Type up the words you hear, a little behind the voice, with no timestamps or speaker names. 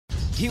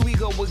Here we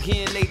go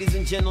again, ladies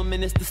and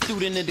gentlemen, it's the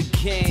student of the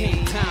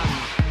game.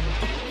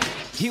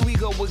 Here we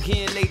go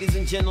again, ladies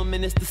and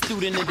gentlemen, it's the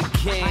student of the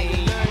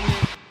game.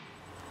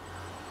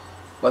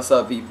 What's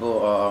up,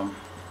 people?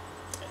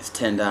 It's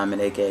Tehn,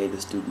 aka the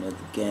student of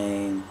the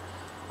game.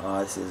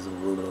 This is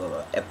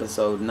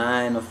episode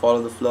 9 of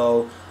Follow the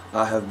Flow.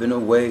 I have been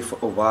away for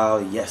a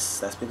while. Yes,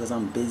 that's because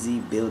I'm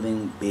busy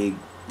building big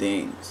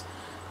things.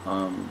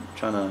 Trying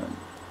to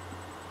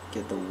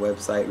get the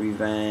website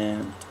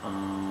revamped.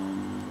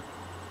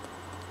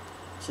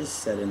 Just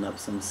setting up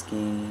some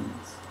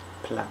schemes,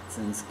 plots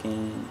and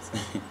schemes.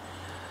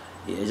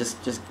 Yeah,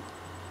 just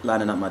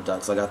lining up my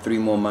ducks. I got 3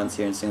 more months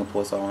here in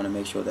Singapore, so I want to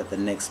make sure that the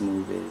next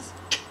move is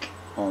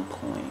on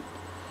point.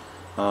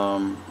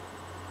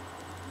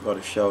 Got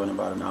a show in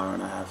about an hour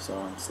and a half, so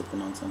I'm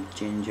sipping on some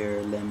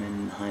ginger,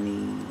 lemon,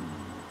 honey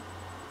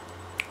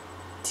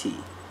tea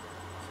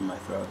for my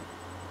throat.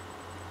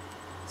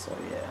 So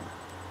yeah,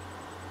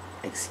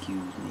 excuse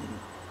me.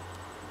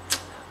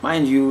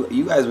 Mind you,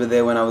 you guys were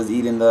there when I was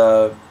eating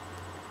the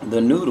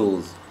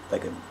noodles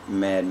like a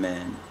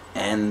madman,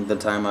 and the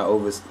time I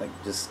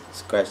just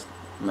scratched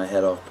my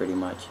head off pretty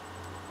much,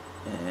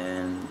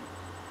 and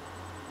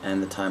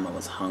the time I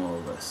was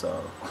hungover.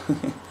 So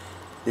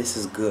this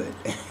is good.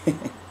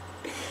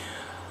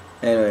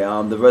 Anyway,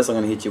 the verse I'm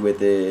gonna hit you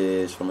with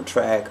is from a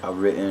track I've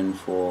written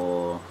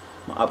for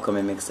my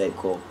upcoming mixtape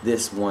called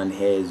 "This One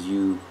Has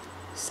You,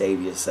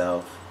 Save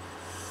Yourself."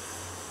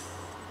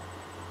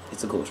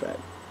 It's a cool track.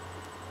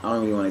 I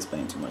don't really want to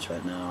explain too much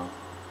right now.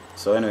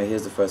 So anyway,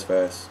 here's the first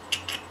verse.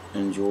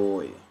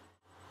 Enjoy.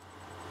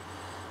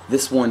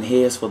 This one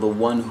here's for the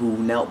one who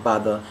knelt by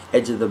the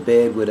edge of the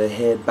bed with her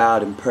head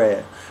bowed in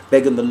prayer,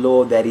 begging the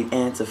Lord that he'd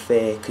answer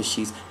fair, cause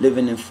she's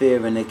living in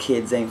fear and her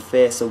kids ain't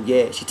fair. So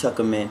yeah, she tuck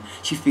them in,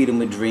 she feed them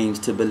with dreams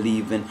to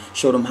believe in,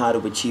 show them how to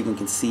achieve and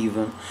conceive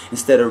them.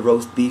 Instead of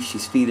roast beef,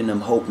 she's feeding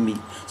them hope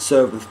meat,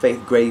 served with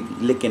faith gravy,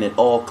 licking it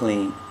all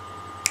clean.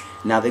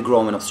 Now they're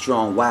growing up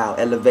strong, wild,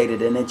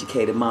 elevated and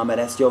educated. Mama,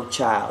 that's your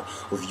child.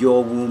 With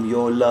your womb,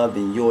 your love,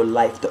 and your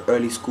life. The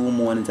early school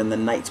mornings and the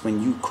nights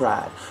when you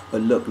cried.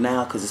 But look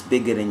now, cause it's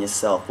bigger than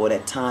yourself. Or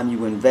that time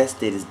you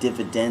invested is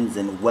dividends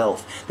and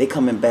wealth. They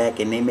coming back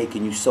and they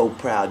making you so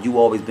proud. You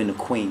always been a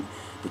queen,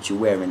 but you're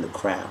wearing the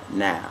crown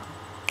now.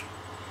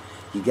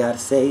 You gotta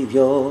save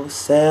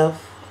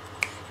yourself.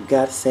 You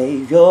gotta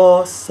save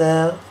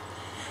yourself.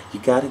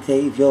 You gotta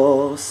save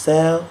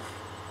yourself.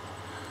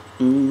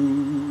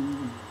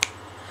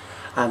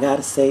 I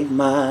gotta save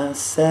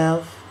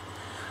myself.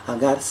 I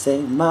gotta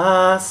save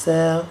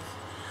myself.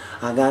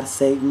 I gotta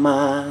save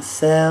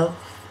myself.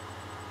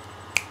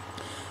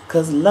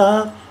 Cause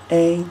love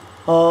ain't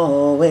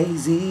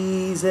always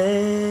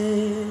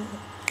easy.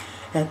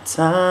 At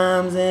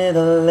times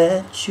it'll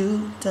let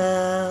you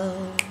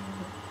down.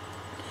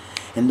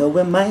 And though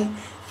it might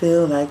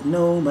feel like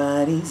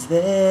nobody's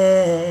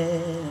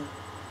there,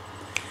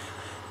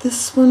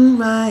 this one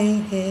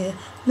right here,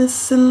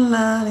 listen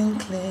loud and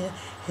clear.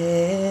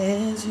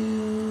 Has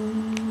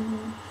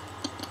you.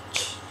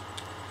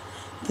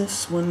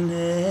 This one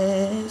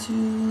has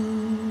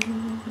you.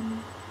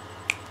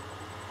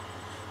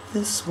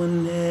 This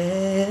one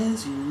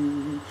has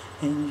you.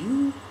 And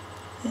you.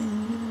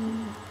 And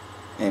you.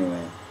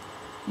 Anyway,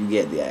 you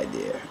get the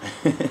idea.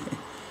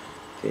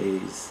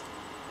 Peace.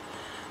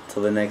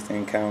 Till the next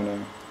encounter.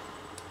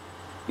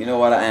 You know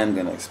what I am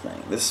gonna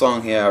explain. This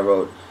song here I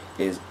wrote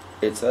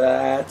it's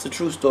a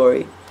true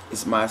story.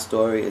 It's my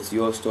story. It's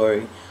your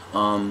story.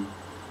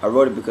 I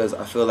wrote it because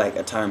I feel like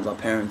at times our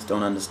parents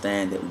don't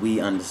understand that we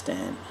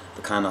understand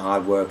the kind of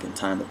hard work and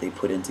time that they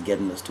put into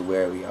getting us to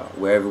where we are,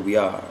 wherever we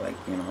are, like,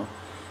 you know,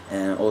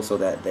 and also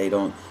that they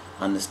don't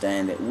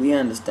understand that we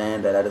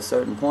understand that at a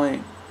certain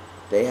point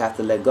they have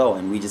to let go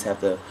and we just have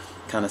to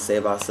kind of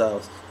save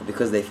ourselves. But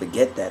because they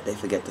forget that, they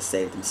forget to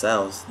save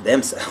themselves,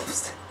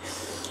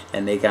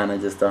 and they kind of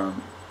just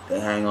they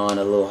hang on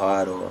a little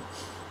hard, or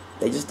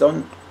they just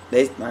don't.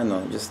 I don't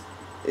know, just.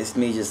 It's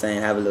me just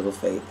saying, have a little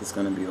faith. It's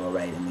gonna be all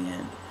right in the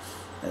end.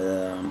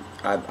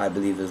 I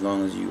believe as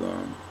long as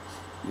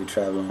you're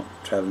traveling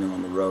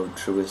on the road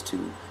truest to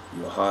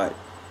your heart,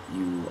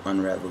 you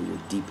unravel your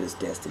deepest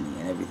destiny,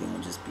 and everything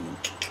will just be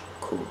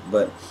cool.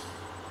 But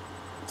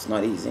it's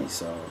not easy,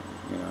 so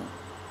you know,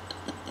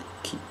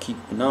 keep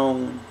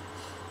on.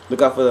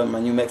 Look out for my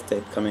new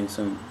mixtape coming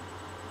soon.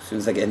 As soon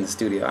as I get in the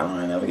studio,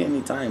 I never get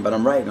any time, but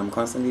I'm writing. I'm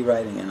constantly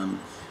writing, and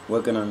I'm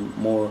working on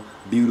more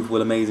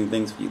beautiful, amazing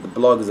things for you. The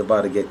blog is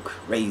about to get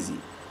crazy,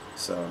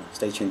 so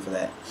stay tuned for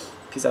that.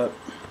 Peace out.